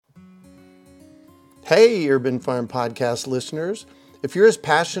Hey, Urban Farm Podcast listeners. If you're as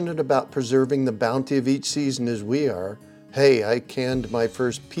passionate about preserving the bounty of each season as we are, hey, I canned my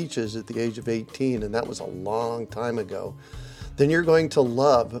first peaches at the age of 18, and that was a long time ago, then you're going to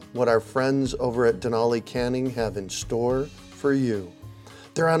love what our friends over at Denali Canning have in store for you.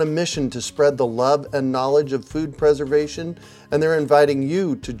 They're on a mission to spread the love and knowledge of food preservation, and they're inviting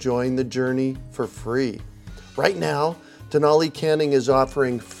you to join the journey for free. Right now, Denali Canning is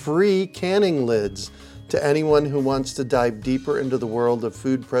offering free canning lids to anyone who wants to dive deeper into the world of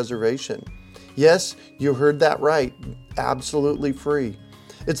food preservation. Yes, you heard that right, absolutely free.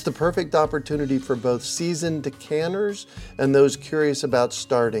 It's the perfect opportunity for both seasoned canners and those curious about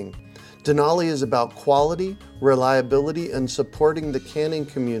starting. Denali is about quality, reliability, and supporting the canning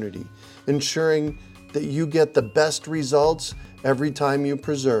community, ensuring that you get the best results every time you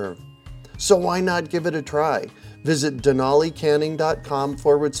preserve. So why not give it a try? Visit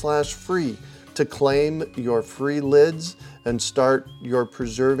denalicanning.com/free to claim your free lids and start your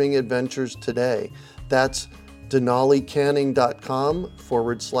preserving adventures today. That's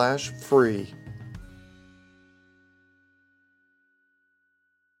denalicanning.com/free.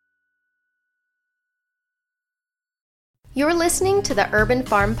 You're listening to the Urban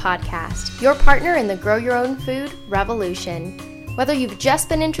Farm Podcast, your partner in the Grow Your Own Food revolution. Whether you've just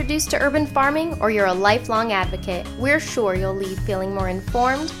been introduced to urban farming or you're a lifelong advocate, we're sure you'll leave feeling more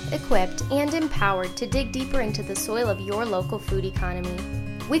informed, equipped, and empowered to dig deeper into the soil of your local food economy.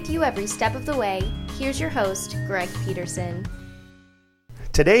 With you every step of the way, here's your host, Greg Peterson.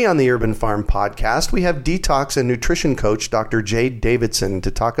 Today on the Urban Farm Podcast, we have detox and nutrition coach Dr. Davidson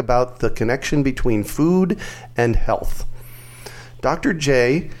to talk about the connection between food and health. Dr.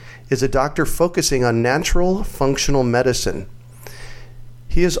 J is a doctor focusing on natural functional medicine.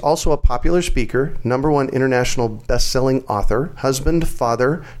 He is also a popular speaker, #1 international best-selling author, husband,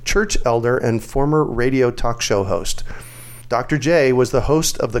 father, church elder, and former radio talk show host. Dr. J was the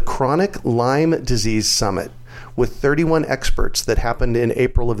host of the Chronic Lyme Disease Summit with 31 experts that happened in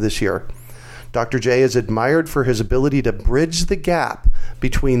April of this year. Dr. J is admired for his ability to bridge the gap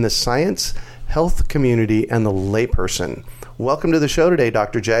between the science, health community, and the layperson. Welcome to the show today,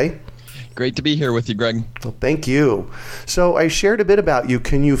 Dr. J. Great to be here with you, Greg. Well, thank you. So I shared a bit about you.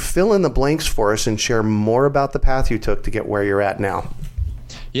 Can you fill in the blanks for us and share more about the path you took to get where you're at now?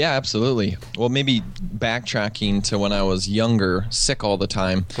 Yeah, absolutely. Well, maybe backtracking to when I was younger, sick all the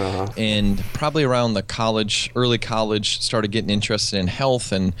time, and probably around the early college, started getting interested in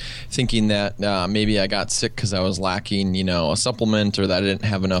health and thinking that maybe I got sick because I was lacking, a supplement, or that I didn't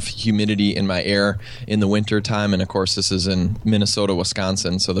have enough humidity in my air in the winter time. And of course, this is in Minnesota,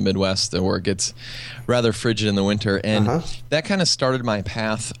 Wisconsin, so the Midwest, where it gets rather frigid in the winter. And that kind of started my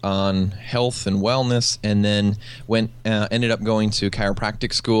path on health and wellness, and then ended up going to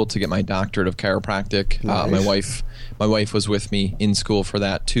chiropractic school to get my doctorate of chiropractic. Nice. My wife was with me in school for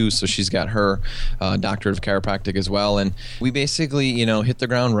that too, so she's got her doctorate of chiropractic as well. And we basically, hit the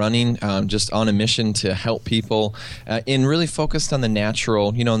ground running, just on a mission to help people, and really focused on the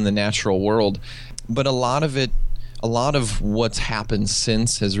natural, in the natural world. But a lot of what's happened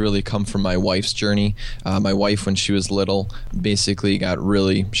since has really come from my wife's journey. My wife, when she was little, basically got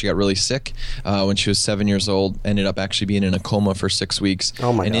really sick. When she was 7 years old, ended up actually being in a coma for 6 weeks.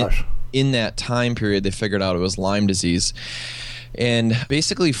 Oh my gosh. In that time period, they figured out it was Lyme disease. And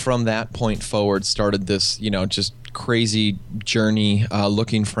basically from that point forward started this, just crazy journey,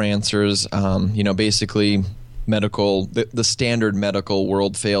 looking for answers. Basically the standard medical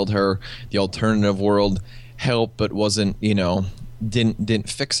world failed her. The alternative world helped, but wasn't, didn't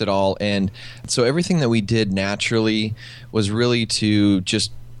fix it all. And so everything that we did naturally was really to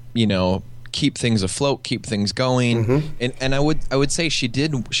just, keep things afloat, keep things going. And I would say she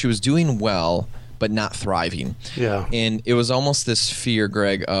was doing well, but not thriving. Yeah. And it was almost this fear,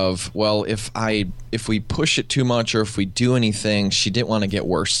 Greg, of, well, if we push it too much, or if we do anything, she didn't want to get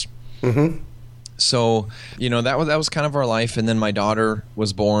worse. So, that was kind of our life. And then my daughter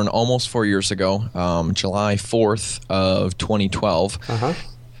was born almost 4 years ago, July 4th of 2012.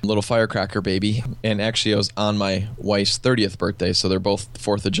 Little firecracker baby. And actually, I was on my wife's 30th birthday, so they're both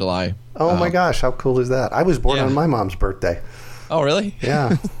 4th of July. Oh my gosh, how cool is that? I was born on my mom's birthday. Oh, really?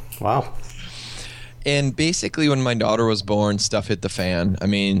 Yeah. Wow. And basically, when my daughter was born, stuff hit the fan. I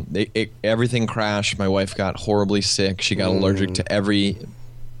mean, everything crashed. My wife got horribly sick. She got allergic to every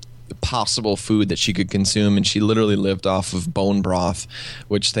possible food that she could consume, and she literally lived off of bone broth,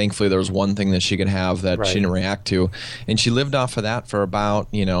 which thankfully there was one thing that she could have that she didn't react to. And she lived off of that for about,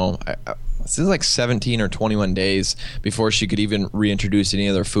 This is like 17 or 21 days before she could even reintroduce any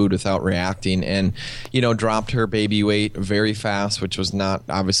other food without reacting, and dropped her baby weight very fast, which was not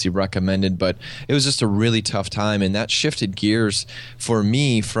obviously recommended, but it was just a really tough time, and that shifted gears for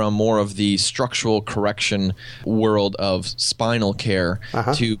me from more of the structural correction world of spinal care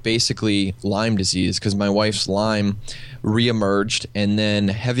to basically Lyme disease, because my wife's Lyme reemerged, and then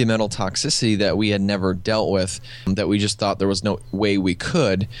heavy metal toxicity that we had never dealt with, that we just thought there was no way we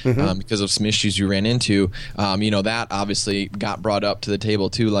could because of some issues we ran into. That obviously got brought up to the table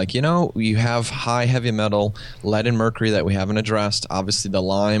too. Like, you have high heavy metal, lead and mercury that we haven't addressed. Obviously the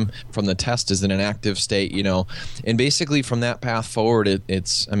Lyme from the test is in an active state, and basically from that path forward,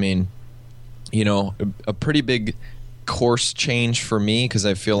 it's a pretty big course change for me, because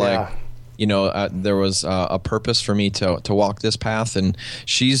I feel like there was a purpose for me to walk this path, and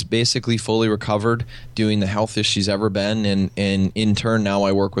she's basically fully recovered, doing the healthiest she's ever been, and in turn now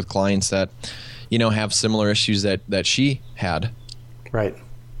I work with clients that have similar issues that she had. Right.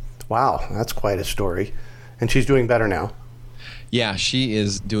 Wow, that's quite a story. And she's doing better now. Yeah, she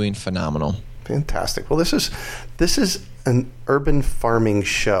is doing phenomenal. Fantastic. Well, this is an urban farming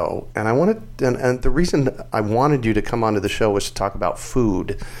show, and and the reason I wanted you to come onto the show was to talk about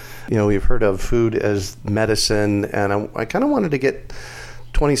food. We've heard of food as medicine, and I kind of wanted to get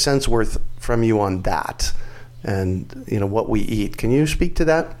 20 cents worth from you on that, and what we eat. Can you speak to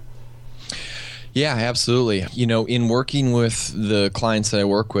that? Yeah, absolutely. In working with the clients that I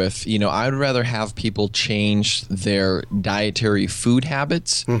work with, I'd rather have people change their dietary food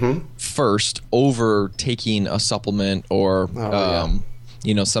habits first over taking a supplement or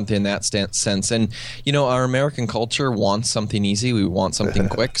something in that sense. And, our American culture wants something easy. We want something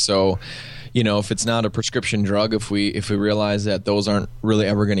quick. So, if it's not a prescription drug, if we realize that those aren't really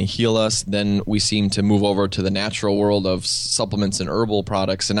ever going to heal us, then we seem to move over to the natural world of supplements and herbal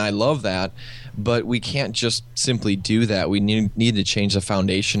products. And I love that. But we can't just simply do that. We need to change the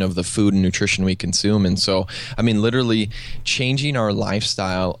foundation of the food and nutrition we consume. And so, literally changing our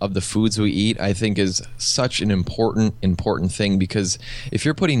lifestyle of the foods we eat, I think, is such an important thing, because if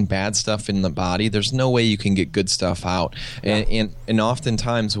you're putting bad stuff in the body, there's no way you can get good stuff out. Yeah. And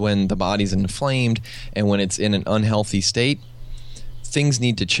oftentimes when the body's inflamed and when it's in an unhealthy state, things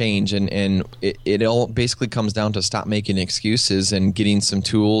need to change, and it all basically comes down to stop making excuses and getting some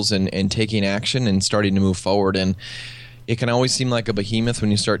tools and taking action and starting to move forward. And it can always seem like a behemoth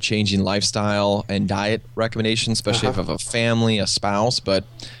when you start changing lifestyle and diet recommendations, especially if you have a family, a spouse. But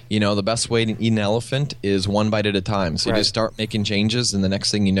the best way to eat an elephant is one bite at a time. So you just start making changes, and the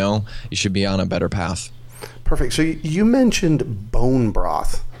next thing you know, you should be on a better path. Perfect. So you mentioned bone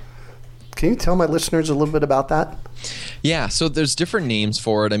broth. Can you tell my listeners a little bit about that? Yeah, so there's different names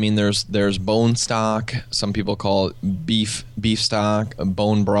for it. There's bone stock. Some people call it beef stock,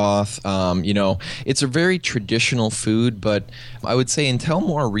 bone broth. It's a very traditional food, but I would say until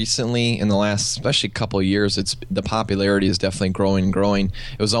more recently, in the last especially couple of years, the popularity is definitely growing.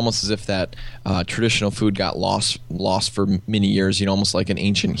 It was almost as if that traditional food got lost for many years. Almost like an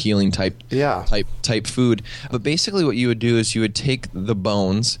ancient healing type food. But basically, what you would do is you would take the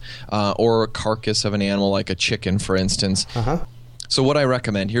bones or a carcass of an animal, like a chicken, for instance. So what I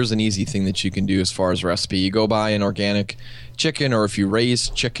recommend, here's an easy thing that you can do as far as recipe. You go buy an organic chicken, or if you raise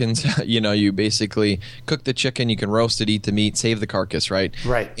chickens, you basically cook the chicken, you can roast it, eat the meat, save the carcass, right?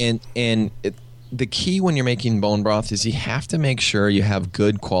 Right. And the key when you're making bone broth is you have to make sure you have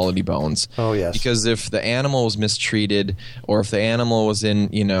good quality bones. Oh, yes. Because if the animal was mistreated, or if the animal was in,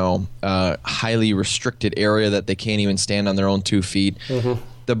 a highly restricted area that they can't even stand on their own 2 feet,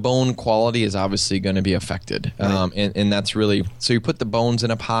 the bone quality is obviously going to be affected. Right. And that's really, so you put the bones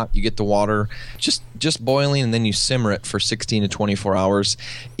in a pot, you get the water just boiling, and then you simmer it for 16 to 24 hours.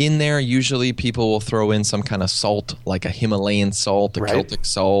 In there, usually people will throw in some kind of salt, like a Himalayan salt, a Celtic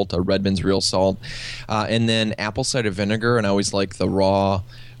salt, a Redmond's real salt, and then apple cider vinegar. And I always like the raw,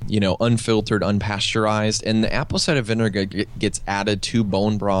 unfiltered, unpasteurized. And the apple cider vinegar gets added to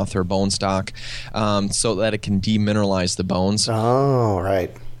bone broth or bone stock so that it can demineralize the bones. Oh,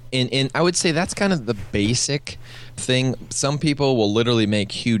 right. And I would say that's kind of the basic thing. Some people will literally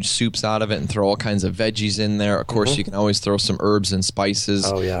make huge soups out of it and throw all kinds of veggies in there. Of course, you can always throw some herbs and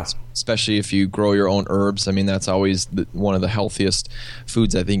spices. Oh, yeah. Especially if you grow your own herbs. That's always one of the healthiest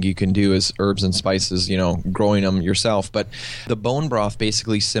foods I think you can do is herbs and spices, growing them yourself. But the bone broth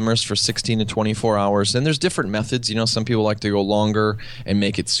basically simmers for 16 to 24 hours. And there's different methods. Some people like to go longer and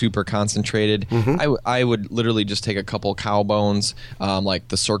make it super concentrated. I would literally just take a couple cow bones, like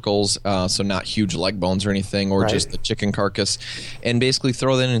the circles, so not huge leg bones or anything, or just the chicken carcass, and basically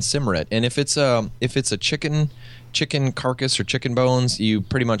throw that in and simmer it. And if it's a chicken, chicken carcass or chicken bones, you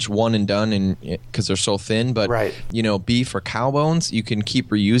pretty much one and done, and because they're so thin. But right. Beef or cow bones, you can keep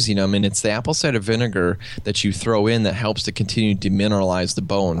reusing them, and it's the apple cider vinegar that you throw in that helps to continue to demineralize the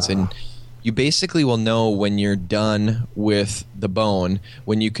bones. And you basically will know when you're done with the bone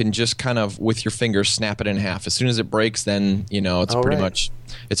when you can just kind of with your fingers snap it in half. As soon as it breaks, then it's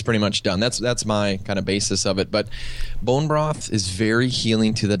pretty much done. That's my kind of basis of it. But bone broth is very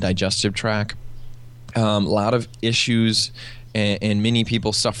healing to the digestive tract. A lot of issues and many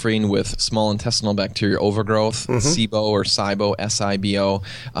people suffering with small intestinal bacterial overgrowth, SIBO or SIBO, SIBO.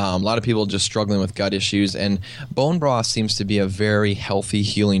 A lot of people just struggling with gut issues, and bone broth seems to be a very healthy,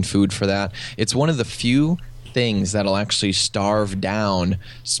 healing food for that. It's one of the few things that'll actually starve down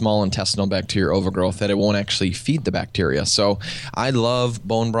small intestinal bacterial overgrowth, that it won't actually feed the bacteria. So I love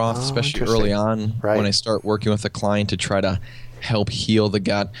bone broth, especially early on when I start working with a client to try to help heal the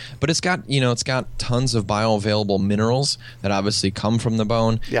gut. But it's got tons of bioavailable minerals that obviously come from the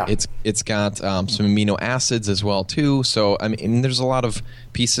bone. Yeah. It's got some amino acids as well too. So I mean, there's a lot of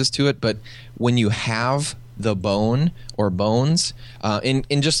pieces to it. But when you have the bone or bones, and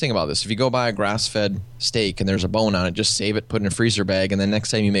just think about this: if you go buy a grass-fed steak and there's a bone on it, just save it, put it in a freezer bag, and then next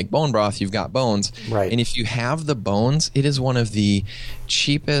time you make bone broth, you've got bones. Right. And if you have the bones, it is one of the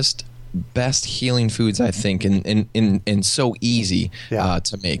cheapest, best healing foods, I think, and so easy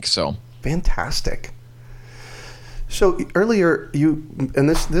to make. So fantastic. So earlier and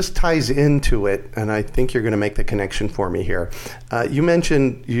this ties into it, and I think you're going to make the connection for me here. You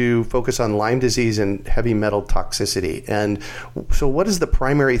mentioned you focus on Lyme disease and heavy metal toxicity, and so what is the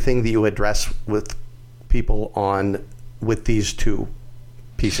primary thing that you address with people with these two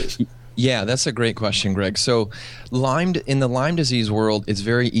pieces? Yeah, that's a great question, Greg. So in the Lyme disease world, it's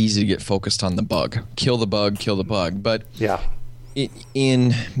very easy to get focused on the bug. Kill the bug. But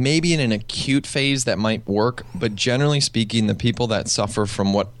in an acute phase that might work, but generally speaking, the people that suffer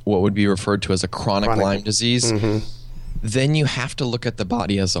from what would be referred to as a chronic Lyme disease, then you have to look at the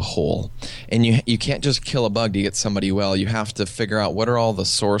body as a whole. And you can't just kill a bug to get somebody well. You have to figure out what are all the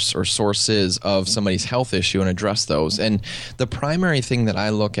sources of somebody's health issue and address those. And the primary thing that I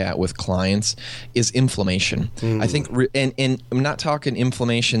look at with clients is inflammation. I think, and I'm not talking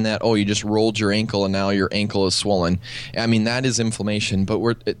inflammation that, you just rolled your ankle and now your ankle is swollen. I mean, that is inflammation, but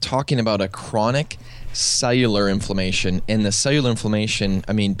we're talking about a chronic cellular inflammation. And the cellular inflammation,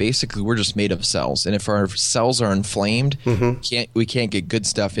 I mean, basically we're just made of cells, and if our cells are inflamed, we can't get good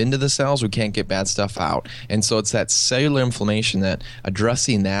stuff into the cells, we can't get bad stuff out. And so it's that cellular inflammation that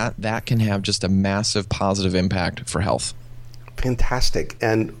addressing that can have just a massive positive impact for health. Fantastic.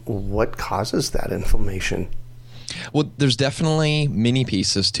 And what causes that inflammation? Well, there's definitely many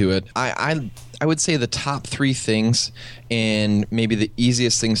pieces to it. I would say the top three things, and maybe the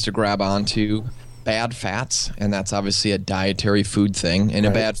easiest things to grab onto: bad fats, and that's obviously a dietary food thing. And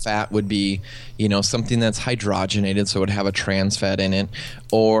a bad fat would be, something that's hydrogenated, so it would have a trans fat in it,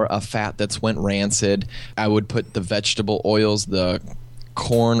 or a fat that's went rancid. I would put the vegetable oils, the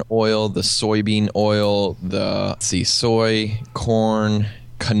corn oil, the soybean oil, soy, corn,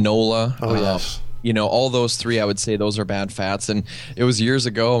 canola. Oh, yes. All those three, I would say those are bad fats. And it was years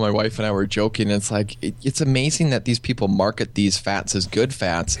ago, my wife and I were joking. It's like, it's amazing that these people market these fats as good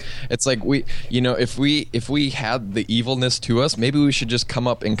fats. It's like if we had the evilness to us, maybe we should just come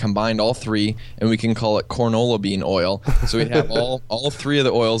up and combine all three, and we can call it cornola bean oil. So we'd have all three of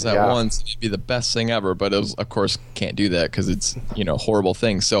the oils at once. It'd be the best thing ever. But it was, of course, can't do that because it's, horrible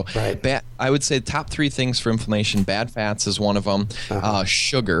things. So I would say the top three things for inflammation: bad fats is one of them,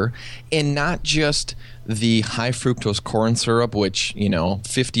 sugar, and not just the high fructose corn syrup, which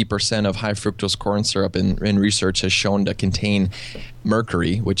 50% of high fructose corn syrup in research has shown to contain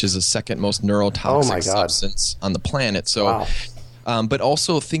mercury, which is the second most neurotoxic substance on the planet. So, but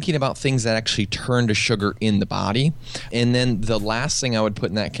also thinking about things that actually turn to sugar in the body. And then the last thing I would put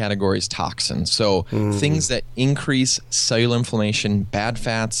in that category is toxins. So things that increase cellular inflammation: bad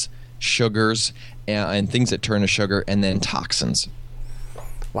fats, sugars, and things that turn to sugar, and then toxins.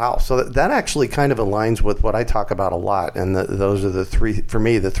 Wow. So that actually kind of aligns with what I talk about a lot. And those are the three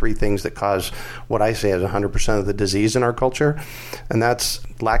things that cause what I say is 100% of the disease in our culture. And that's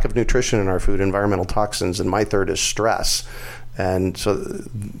lack of nutrition in our food, environmental toxins, and my third is stress. And so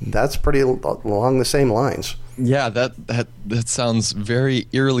that's pretty along the same lines. Yeah, that sounds very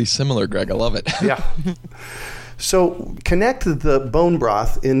eerily similar, Greg. I love it. Yeah. So connect the bone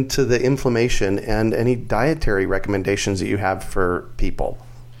broth into the inflammation and any dietary recommendations that you have for people.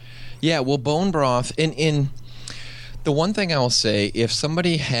 Yeah, well, bone broth, in the one thing I will say, if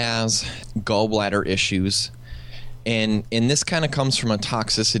somebody has gallbladder issues, and this kind of comes from a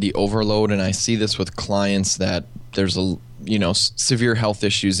toxicity overload, and I see this with clients that there's a severe health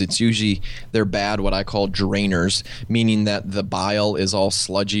issues, it's usually they're bad, what I call drainers, meaning that the bile is all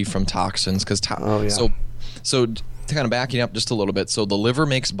sludgy from toxins. So to kind of backing up just a little bit, so the liver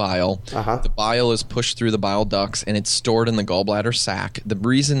makes bile. The bile is pushed through the bile ducts and it's stored in the gallbladder sac. The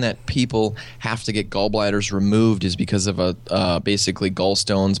reason that people have to get gallbladders removed is because of basically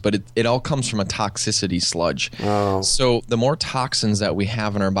gallstones, but it all comes from a toxicity sludge. So the more toxins that we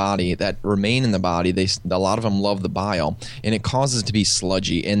have in our body that remain in the body, a lot of them love the bile, and it causes it to be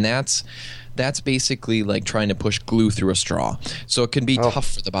sludgy, and that's basically like trying to push glue through a straw. So it can be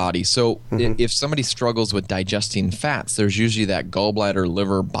tough for the body. So if somebody struggles with digesting fats, there's usually that gallbladder,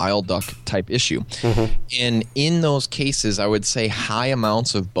 liver, bile duct type issue. And in those cases, I would say high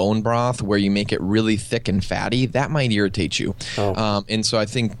amounts of bone broth where you make it really thick and fatty, that might irritate you. And so I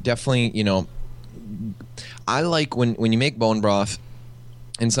think definitely, I like when you make bone broth,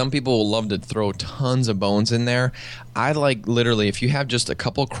 and some people will love to throw tons of bones in there. I like literally, if you have just a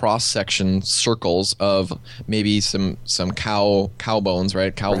couple cross-section circles of maybe some cow bones,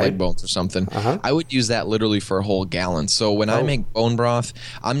 right? Cow leg bones or something. I would use that literally for a whole gallon. So when I make bone broth,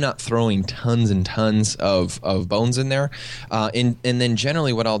 I'm not throwing tons and tons of bones in there. And then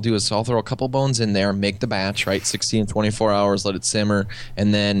generally what I'll do is I'll throw a couple bones in there, make the batch, right? 16, 24 hours, let it simmer,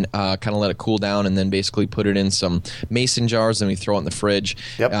 and then kind of let it cool down, and then basically put it in some mason jars, and we throw it in the fridge.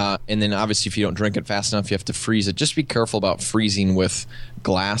 And then obviously if you don't drink it fast enough, you have to freeze it. Just be careful about freezing with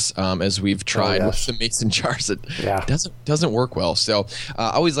glass, as we've tried with the mason jars. It doesn't work well. So I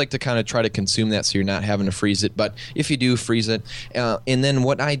always like to kind of try to consume that so you're not having to freeze it. But if you do, freeze it. And then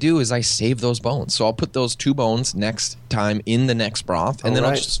what I do is I save those bones. So I'll put those 2 bones next time in the next broth, and then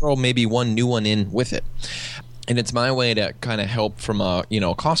I'll just throw maybe one new one in with it. And it's my way to kind of help from a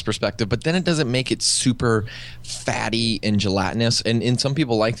cost perspective, but then it doesn't make it super fatty and gelatinous. And some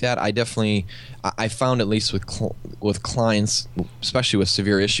people like that. I found, at least with clients, especially with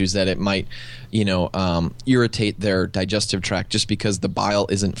severe issues, that it might irritate their digestive tract just because the bile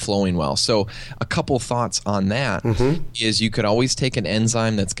isn't flowing well. So a couple thoughts on that is you could always take an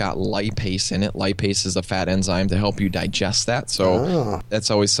enzyme that's got lipase in it. Lipase is a fat enzyme to help you digest that. So that's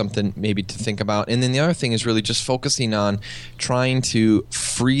always something maybe to think about. And then the other thing is really just focusing on trying to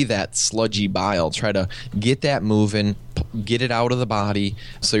free that sludgy bile, try to get that moving, get it out of the body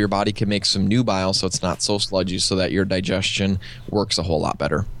so your body can make some new bile so it's not so sludgy, so that your digestion works a whole lot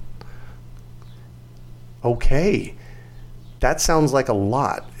better. Okay. That sounds like a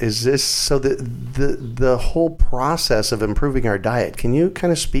lot. Is this so the whole process of improving our diet? Can you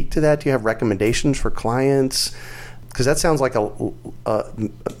kind of speak to that? Do you have recommendations for clients? Because that sounds like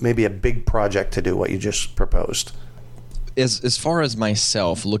maybe a big project to do, what you just proposed. As far as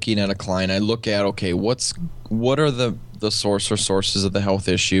myself looking at a client, I look at, okay, what are the sources of the health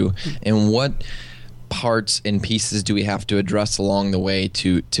issue, and what parts and pieces do we have to address along the way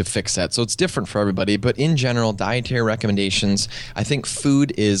to fix that? So it's different for everybody, but in general, dietary recommendations, I think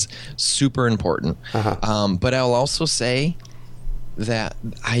food is super important. But I'll also say that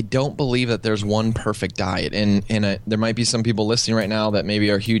I don't believe that there's one perfect diet, and there might be some people listening right now that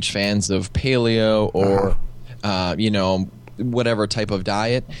maybe are huge fans of paleo or whatever type of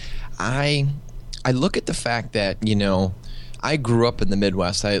diet. I look at the fact that I grew up in the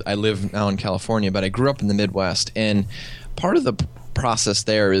Midwest. I live now in California, but I grew up in the Midwest, and part of the process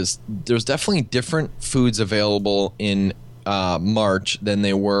there is there's definitely different foods available in March than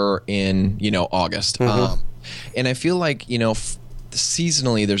they were in August. And I feel like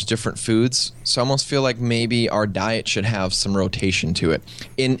seasonally there's different foods, so I almost feel like maybe our diet should have some rotation to it.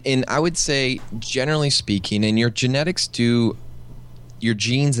 And I would say, generally speaking, and your genetics do, your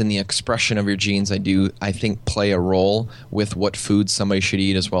genes and the expression of your genes, I think play a role with what foods somebody should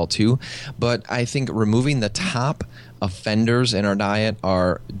eat as well too. But I think removing the top offenders in our diet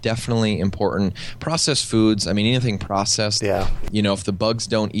are definitely important. Processed foods, I mean, anything processed, if the bugs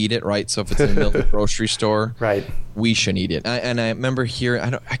don't eat it, right? So if it's in the middle of the grocery store, right, we shouldn't eat it. And I remember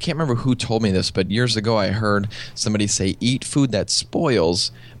I can't remember who told me this, but years ago I heard somebody say, eat food that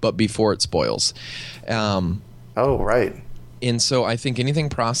spoils, but before it spoils. Right. And so I think anything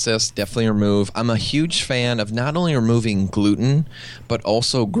processed, definitely remove. I'm a huge fan of not only removing gluten, but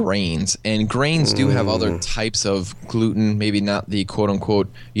also grains. And grains do have other types of gluten, maybe not the quote-unquote,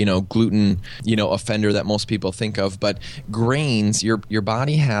 gluten, offender that most people think of. But grains, your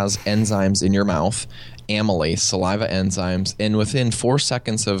body has enzymes in your mouth, amylase, saliva enzymes, and within 4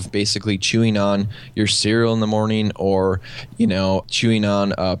 seconds of basically chewing on your cereal in the morning or, chewing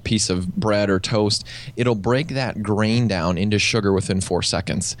on a piece of bread or toast, it'll break that grain down into sugar within 4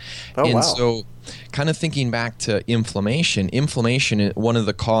 seconds. Oh, wow. So kind of thinking back to inflammation, one of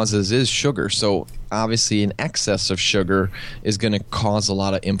the causes is sugar. So obviously an excess of sugar is going to cause a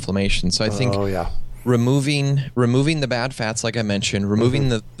lot of inflammation. So I think removing the bad fats, like I mentioned, removing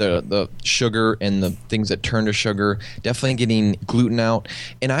the sugar and the things that turn to sugar, definitely getting gluten out.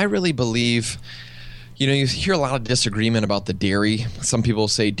 And I really believe, you hear a lot of disagreement about the dairy. Some people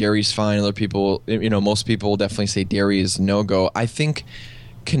say dairy's fine. Other people, most people will definitely say dairy is no-go. I think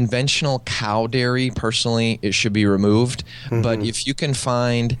conventional cow dairy, personally, it should be removed. But if you can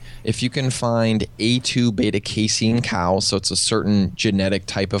find A2 beta casein cows, so it's a certain genetic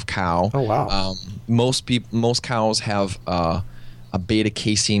type of cow. Oh, wow. Most cows have a beta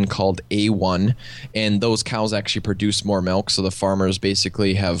casein called A1, and those cows actually produce more milk. So the farmers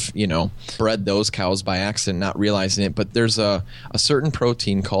basically have, bred those cows by accident, not realizing it. But there's a certain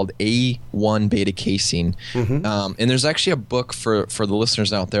protein called A1 beta casein. And there's actually a book for the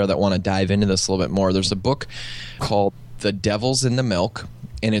listeners out there that want to dive into this a little bit more. There's a book called The Devil's in the Milk,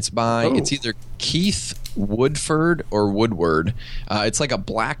 and it's it's either Keith Woodford or Woodward. It's like a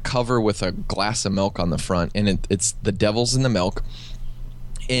black cover with a glass of milk on the front, and it's The Devil's in the Milk.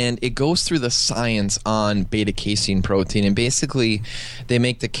 And it goes through the science on beta casein protein, and basically they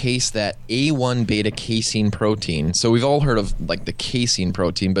make the case that A1 beta casein protein, so we've all heard of like the casein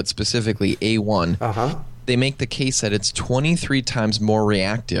protein, but specifically A1, they make the case that it's 23 times more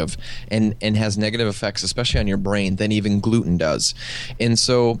reactive and has negative effects, especially on your brain, than even gluten does. And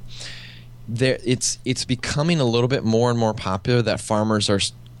so it's becoming a little bit more and more popular that farmers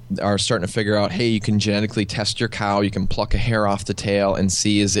are starting to figure out, hey, you can genetically test your cow, you can pluck a hair off the tail and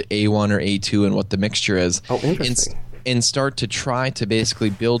see is it A1 or A2 and what the mixture is. Oh, interesting. And start to try to basically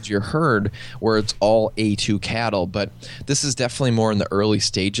build your herd where it's all A2 cattle. But this is definitely more in the early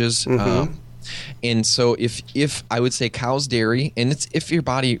stages. And so if I would say cow's dairy, and it's if your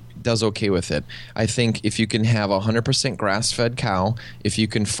body does okay with it, I think if you can have 100% grass-fed cow, if you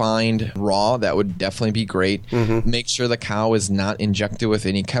can find raw, that would definitely be great. Make sure the cow is not injected with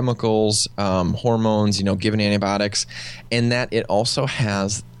any chemicals, hormones, given antibiotics, and that it also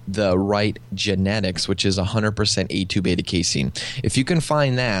has the right genetics, which is 100% A2 beta casein. If you can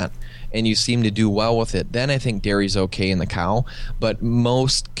find that, and you seem to do well with it, then I think dairy's okay in the cow. But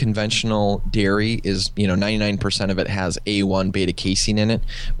most conventional dairy is, 99% of it has A1 beta casein in it,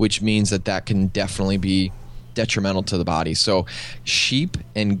 which means that can definitely be detrimental to the body. So sheep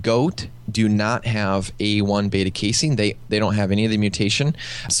and goat do not have A1 beta casein. They don't have any of the mutation.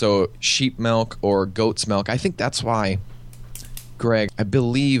 So sheep milk or goat's milk, I think that's why, Greg, I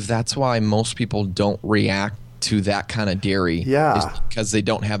believe that's why most people don't react to that kind of dairy, is because they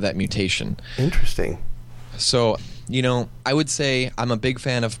don't have that mutation. Interesting. So, I would say I'm a big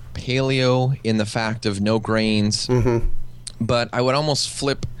fan of paleo in the fact of no grains, but I would almost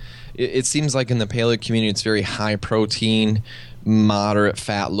flip. It seems like in the paleo community, it's very high protein, moderate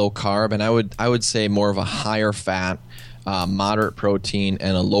fat, low carb, and I would say more of a higher fat, moderate protein,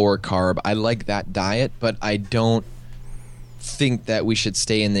 and a lower carb. I like that diet, but I don't think that we should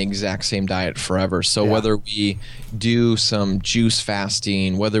stay in the exact same diet forever. So whether we do some juice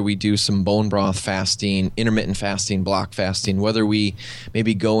fasting, whether we do some bone broth fasting, intermittent fasting, block fasting, whether we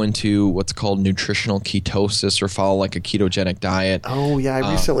maybe go into what's called nutritional ketosis or follow like a ketogenic diet. Oh yeah,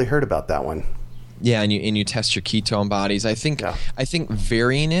 I recently heard about that one. Yeah, and you test your ketone bodies. I think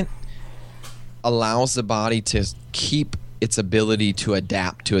varying it allows the body to keep its ability to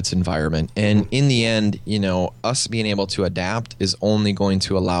adapt to its environment. And in the end, us being able to adapt is only going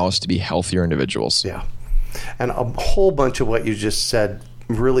to allow us to be healthier individuals. Yeah. And a whole bunch of what you just said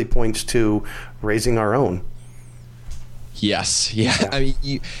really points to raising our own. Yes. Yeah. I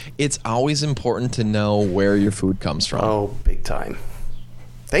mean, it's always important to know where your food comes from. Oh, big time.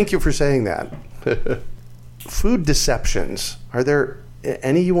 Thank you for saying that. Food deceptions. Are there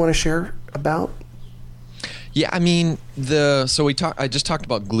any you want to share about? Yeah, I mean, I just talked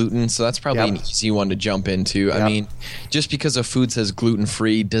about gluten, so that's probably an easy one to jump into. I mean, just because a food says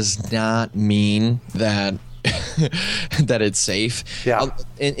gluten-free does not mean that that it's safe. Yeah.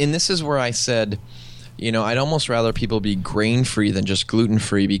 And this is where I said, I'd almost rather people be grain-free than just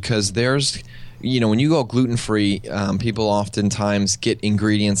gluten-free, because there's when you go gluten-free, people oftentimes get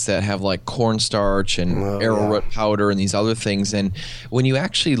ingredients that have like cornstarch and arrowroot powder and these other things. And when you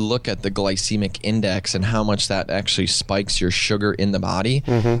actually look at the glycemic index and how much that actually spikes your sugar in the body,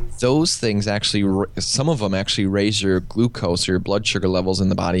 those things actually, some of them actually raise your glucose or your blood sugar levels in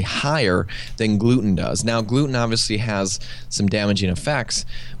the body higher than gluten does. Now, gluten obviously has some damaging effects,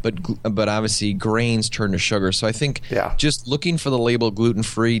 but obviously grains turn to sugar. So I think just looking for the label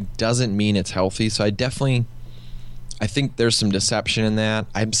gluten-free doesn't mean it's healthy. So I think there's some deception in that.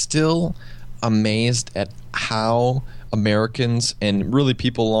 I'm still amazed at how Americans and really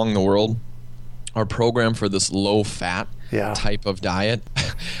people along the world are programmed for this low-fat type of diet.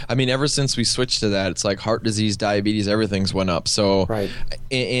 I mean, ever since we switched to that, it's like heart disease, diabetes, everything's went up. So,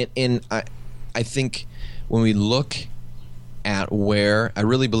 and I think when we look at where, I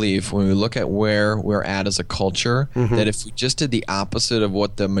really believe when we look at where we're at as a culture, that if we just did the opposite of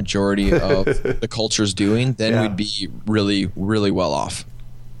what the majority of the culture is doing, then we'd be really, really well off.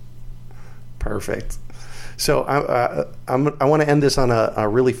 Perfect. So I want to end this on a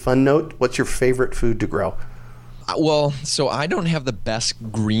really fun note. What's your favorite food to grow? Well, so I don't have the best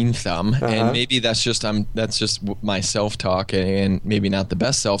green thumb, and maybe that's just my self-talk, and maybe not the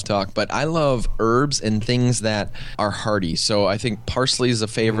best self-talk. But I love herbs and things that are hardy. So I think parsley is a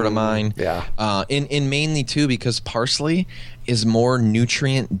favorite of mine. And mainly too because parsley is more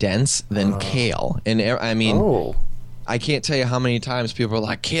nutrient dense than kale, and I mean. I can't tell you how many times people are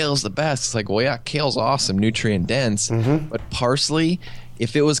like, kale's the best. It's like, well, yeah, kale's awesome, nutrient dense. But parsley,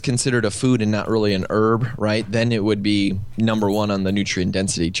 if it was considered a food and not really an herb, right, then it would be number one on the nutrient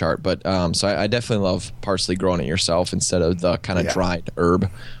density chart. But so I definitely love parsley growing it yourself instead of the kind of dried herb.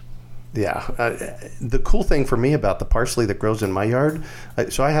 The cool thing for me about the parsley that grows in my yard,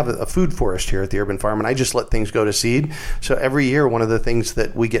 so I have a food forest here at the Urban Farm, and I just let things go to seed. So every year, one of the things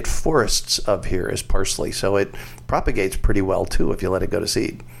that we get forests of here is parsley. So it propagates pretty well, too, if you let it go to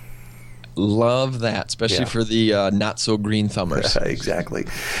seed. Love that, especially for the not-so-green thumbers. Exactly.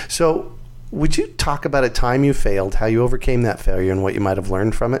 So would you talk about a time you failed, how you overcame that failure, and what you might have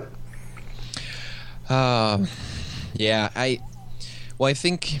learned from it? I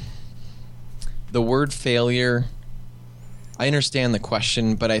think the word failure, I understand the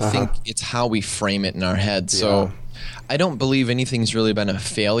question, but I think it's how we frame it in our head. So I don't believe anything's really been a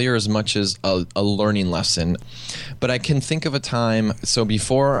failure as much as a learning lesson. But I can think of a time, so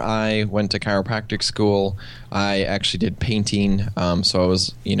before I went to chiropractic school, I actually did painting. So I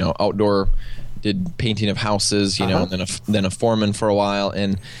was, outdoor, did painting of houses, and then a foreman for a while.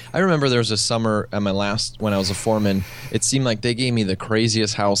 And I remember there was a summer at when I was a foreman, it seemed like they gave me the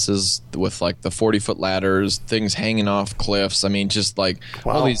craziest houses with like the 40-foot ladders, things hanging off cliffs. I mean, just like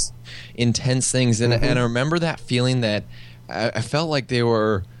all these intense things. And I remember that feeling that I felt like they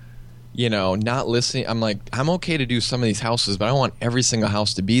were, not listening. I'm like, I'm okay to do some of these houses, but I don't want every single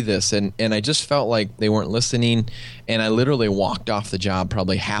house to be this. And I just felt like they weren't listening. And I literally walked off the job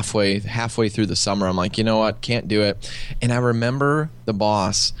probably halfway through the summer. I'm like, you know what? Can't do it. And I remember the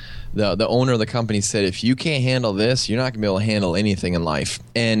boss, the owner of the company said, if you can't handle this, you're not going to be able to handle anything in life.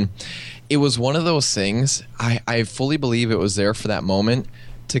 And it was one of those things. I fully believe it was there for that moment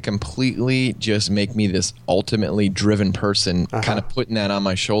to completely just make me this ultimately driven person, kind of putting that on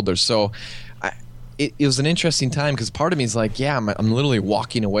my shoulders. So it was an interesting time because part of me is like, I'm literally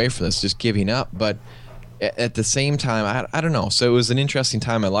walking away from this, just giving up. But at the same time, I don't know. So it was an interesting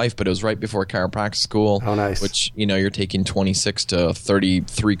time in my life, but it was right before chiropractic school. Oh, nice. Which, you're taking 26 to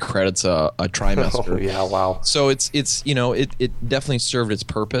 33 credits a trimester. Oh, yeah, wow. So it's it definitely served its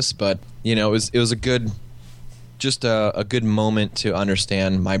purpose, but, it was a good moment to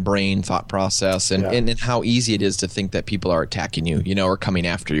understand my brain thought process and how easy it is to think that people are attacking you, or coming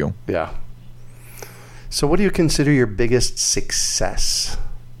after you. Yeah. So what do you consider your biggest success?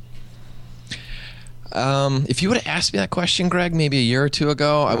 If you would have asked me that question, Greg, maybe a year or two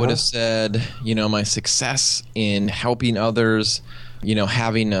ago, I would have said, my success in helping others,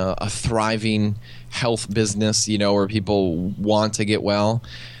 having a thriving health business, where people want to get well.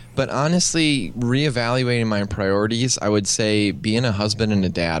 But honestly, reevaluating my priorities, I would say being a husband and a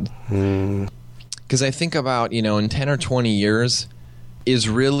dad. Because I think about, in 10 or 20 years, is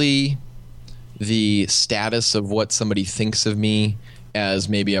really the status of what somebody thinks of me as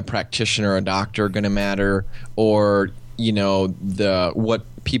maybe a practitioner or a doctor going to matter, or what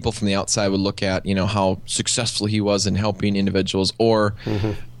people from the outside would look at, how successful he was in helping individuals, or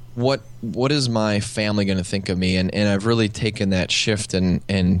what is my family going to think of me? And I've really taken that shift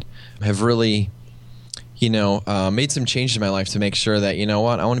and have really, made some changes in my life to make sure that, you know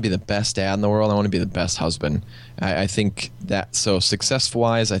what, I want to be the best dad in the world. I want to be the best husband. I think that, so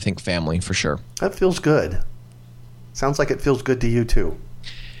success-wise, I think family for sure. That feels good. Sounds like it feels good to you too.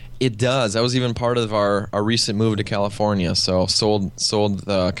 It does. That was even part of our recent move to California. So sold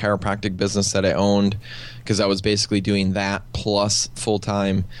the chiropractic business that I owned, because I was basically doing that plus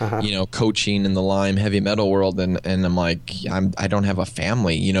full-time, coaching in the Lyme heavy metal world. And I'm like, I don't have a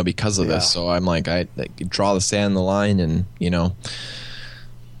family, because of this. So I'm like, I draw the sand in the line and,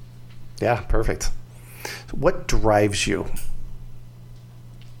 Yeah, perfect. What drives you?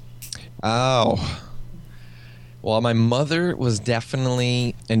 Oh, well, my mother was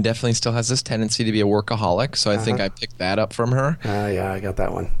definitely still has this tendency to be a workaholic. So I think I picked that up from her. Yeah, I got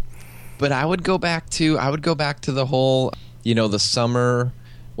that one. But I would go back to the whole, the summer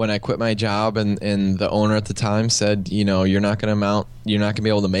when I quit my job and the owner at the time said, you're not going to be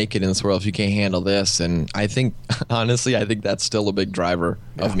able to make it in this world if you can't handle this. And I think, honestly, that's still a big driver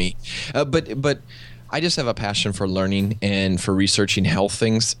of me. But I just have a passion for learning and for researching health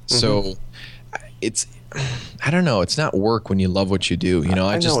things. So I don't know. It's not work when you love what you do. I know.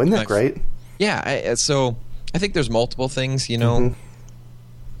 Isn't that great? Yeah. So I think there's multiple things,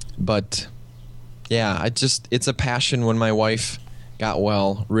 but yeah, it's a passion. When my wife got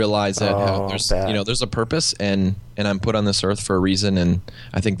well, realized that there's a purpose and I'm put on this earth for a reason. And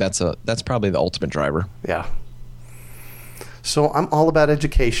I think that's probably the ultimate driver. Yeah. So I'm all about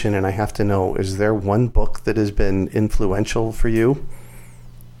education, and I have to know, is there one book that has been influential for you?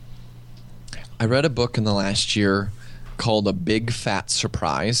 I read a book in the last year called A Big Fat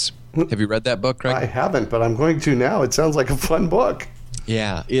Surprise. Have you read that book, Greg? I haven't, but I'm going to now. It sounds like a fun book.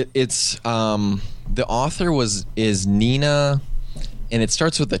 Yeah, it's the author is Nina, and it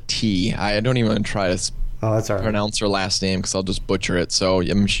starts with a T. I don't even try to pronounce her last name because I'll just butcher it. So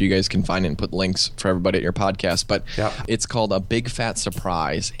I'm sure you guys can find it and put links for everybody at your podcast. But It's called A Big Fat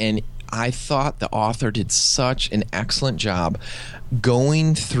Surprise, and I thought the author did such an excellent job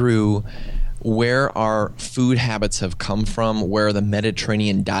going through where our food habits have come from, where the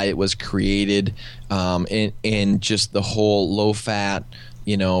Mediterranean diet was created, and just the whole low-fat,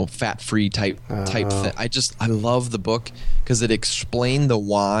 fat-free type thing. I love the book because it explained the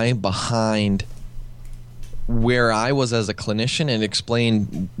why behind where I was as a clinician, and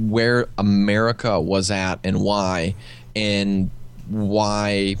explained where America was at and why it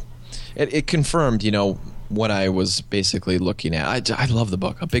confirmed, what I was basically looking at. I love the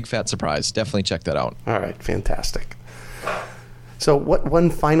book. A Big Fat Surprise. Definitely check that out. All right. Fantastic. So what one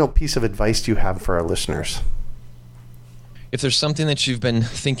final piece of advice do you have for our listeners? If there's something that you've been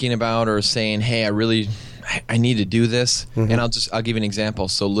thinking about or saying, hey, I need to do this, and I'll give you an example.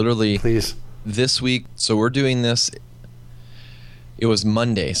 So literally Please. This week, so we're doing this, it was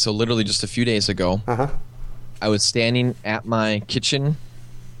Monday. So literally just a few days ago, I was standing at my kitchen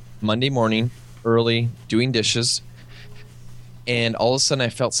Monday morning, early, doing dishes, and all of a sudden I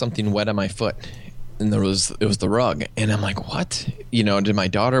felt something wet on my foot, and it was the rug, and I'm like, what?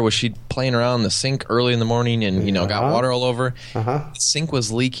 Was she playing around in the sink early in the morning and got water all over? The sink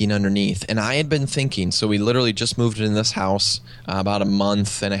was leaking underneath, and I had been thinking, so we literally just moved in this house about a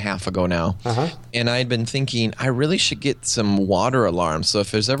month and a half ago now, and I had been thinking I really should get some water alarms, so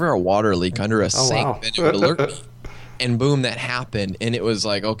if there's ever a water leak under a sink, then it would alert me. And boom, that happened. And it was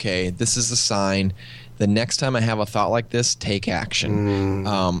like, okay, this is a sign. The next time I have a thought like this, take action.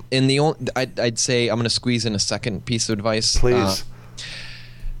 And I'd say I'm going to squeeze in a second piece of advice. Please.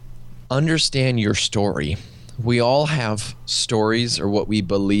 Understand your story. We all have stories, or what we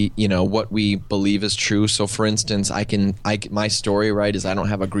believe is true. So for instance, my story, right, is I don't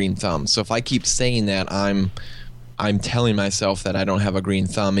have a green thumb. So if I keep saying that, I'm telling myself that I don't have a green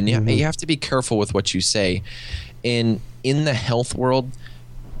thumb. And you have to be careful with what you say. And in the health world,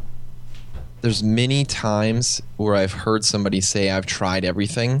 there's many times where I've heard somebody say, I've tried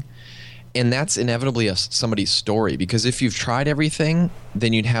everything. And that's inevitably somebody's story, because if you've tried everything,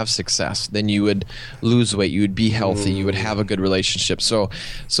 then you'd have success. Then you would lose weight. You would be healthy. You would have a good relationship. So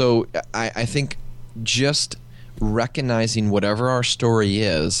I think just recognizing whatever our story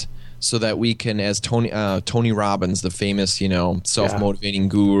is, so that we can, as Tony Robbins, the famous, self-motivating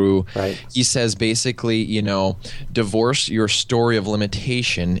guru, he says basically, divorce your story of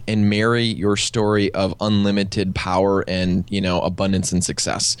limitation and marry your story of unlimited power and, abundance and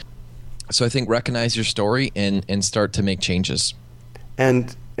success. So I think recognize your story and start to make changes.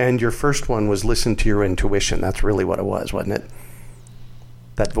 And your first one was listen to your intuition. That's really what it was, wasn't it?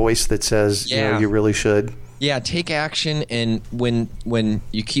 That voice that says, you really should. Yeah, take action, and when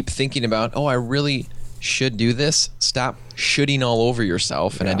you keep thinking about, I really should do this, stop shoulding all over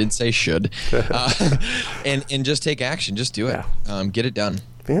yourself. And I did say should. And just take action. Just do it. Get it done.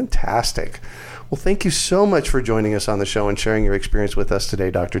 Fantastic. Well, thank you so much for joining us on the show and sharing your experience with us today,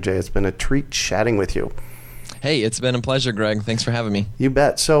 Dr. J. It's been a treat chatting with you. Hey, it's been a pleasure, Greg. Thanks for having me. You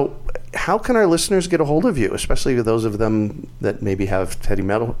bet. So how can our listeners get a hold of you, especially those of them that maybe have heavy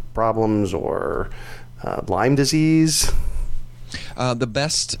metal problems or Lyme disease? The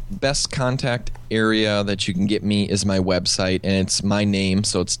best contact area that you can get me is my website, and it's my name,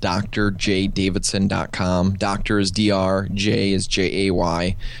 so it's drjdavidson.com. Doctor is Dr, J is Jay,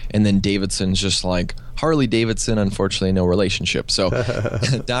 and then Davidson's just like Harley Davidson, unfortunately no relationship. So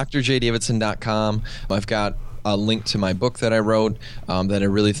drjdavidson.com. I've got a link to my book that I wrote that I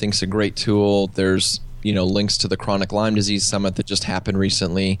really think is a great tool. There's links to the Chronic Lyme Disease Summit that just happened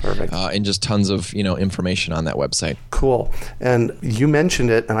recently. Perfect. And just tons of, information on that website. Cool. And you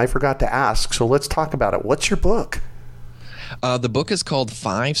mentioned it, and I forgot to ask, so let's talk about it. What's your book? The book is called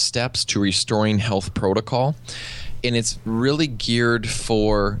 5 Steps to Restoring Health Protocol, and it's really geared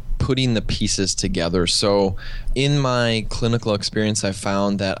for putting the pieces together. So in my clinical experience, I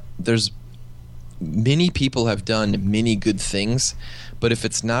found that there's many people have done many good things, but if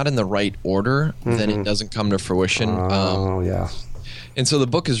it's not in the right order, then it doesn't come to fruition. And so the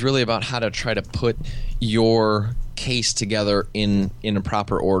book is really about how to try to put your case together in a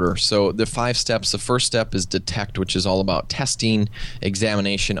proper order. So the 5 steps, the first step is detect, which is all about testing,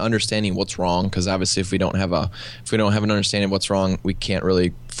 examination, understanding what's wrong, because obviously if we don't have an understanding of what's wrong, we can't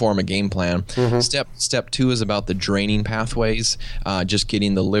really form a game plan. Step 2 is about the draining pathways, just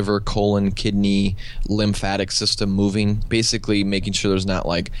getting the liver, colon, kidney, lymphatic system moving, basically making sure there's not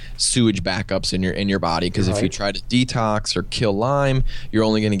like sewage backups in your body, because if you try to detox or kill Lyme, you're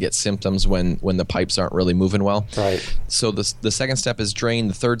only going to get symptoms when the pipes aren't really moving well. So the second step is drain.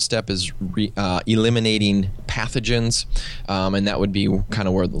 The third step is eliminating pathogens, and that would be kind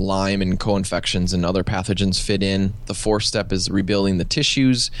of where the Lyme and co-infections and other pathogens fit in. The fourth step is rebuilding the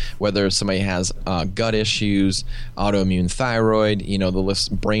tissues, whether somebody has gut issues, autoimmune thyroid, the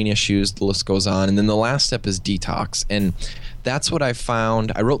list, brain issues, the list goes on. And then the last step is detox. And that's what I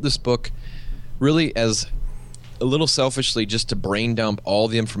found. I wrote this book really as a little selfishly just to brain dump all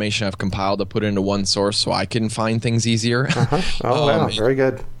the information I've compiled to put into one source so I can find things easier. Wow, very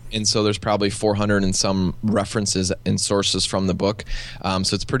good. And so there's probably 400 and some references and sources from the book.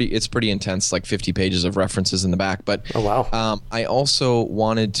 So it's pretty intense, like 50 pages of references in the back. But I also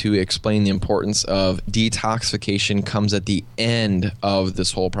wanted to explain the importance of detoxification comes at the end of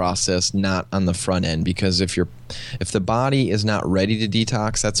this whole process, not on the front end. Because if the body is not ready to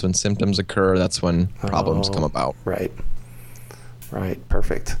detox, that's when symptoms occur. That's when problems come about. Right.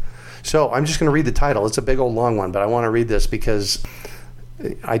 Perfect. So I'm just going to read the title. It's a big old long one, but I want to read this because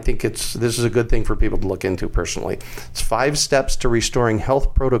I think this is a good thing for people to look into personally. It's 5 Steps to Restoring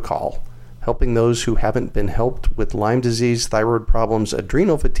Health Protocol, helping those who haven't been helped with Lyme disease, thyroid problems,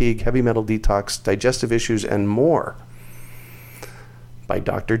 adrenal fatigue, heavy metal detox, digestive issues, and more, by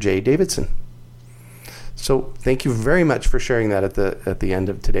Dr. J. Davidson. So thank you very much for sharing that at the end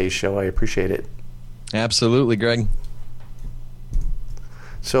of today's show. I appreciate it. Absolutely, Greg.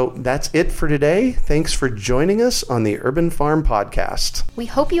 So that's it for today. Thanks for joining us on the Urban Farm Podcast. We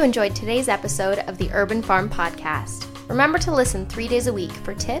hope you enjoyed today's episode of the Urban Farm Podcast. Remember to listen 3 days a week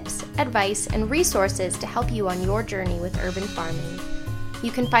for tips, advice, and resources to help you on your journey with urban farming. You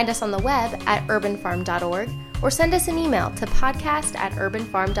can find us on the web at urbanfarm.org or send us an email to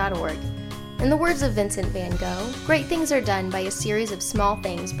podcast@urbanfarm.org. In the words of Vincent van Gogh, great things are done by a series of small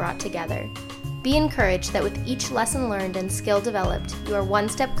things brought together. Be encouraged that with each lesson learned and skill developed, you are one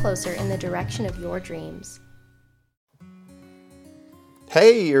step closer in the direction of your dreams.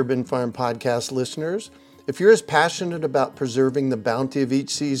 Hey, Urban Farm Podcast listeners. If you're as passionate about preserving the bounty of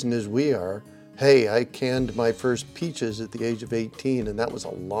each season as we are, hey, I canned my first peaches at the age of 18, and that was a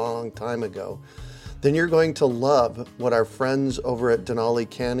long time ago, then you're going to love what our friends over at Denali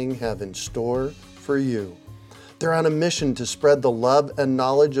Canning have in store for you. They're on a mission to spread the love and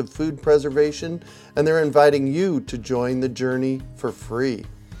knowledge of food preservation, and they're inviting you to join the journey for free.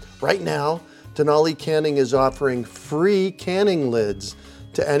 Right now, Denali Canning is offering free canning lids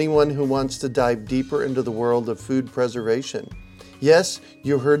to anyone who wants to dive deeper into the world of food preservation. Yes,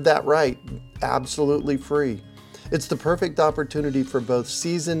 you heard that right, absolutely free. It's the perfect opportunity for both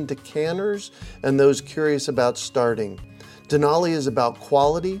seasoned canners and those curious about starting. Denali is about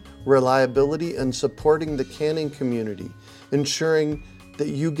quality, reliability, and supporting the canning community, ensuring that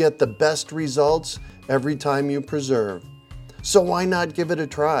you get the best results every time you preserve. So why not give it a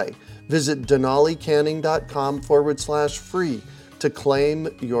try? Visit denalicanning.com/free. to claim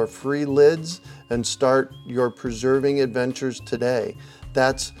your free lids and start your preserving adventures today.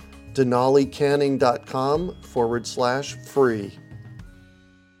 That's denalicanning.com/free.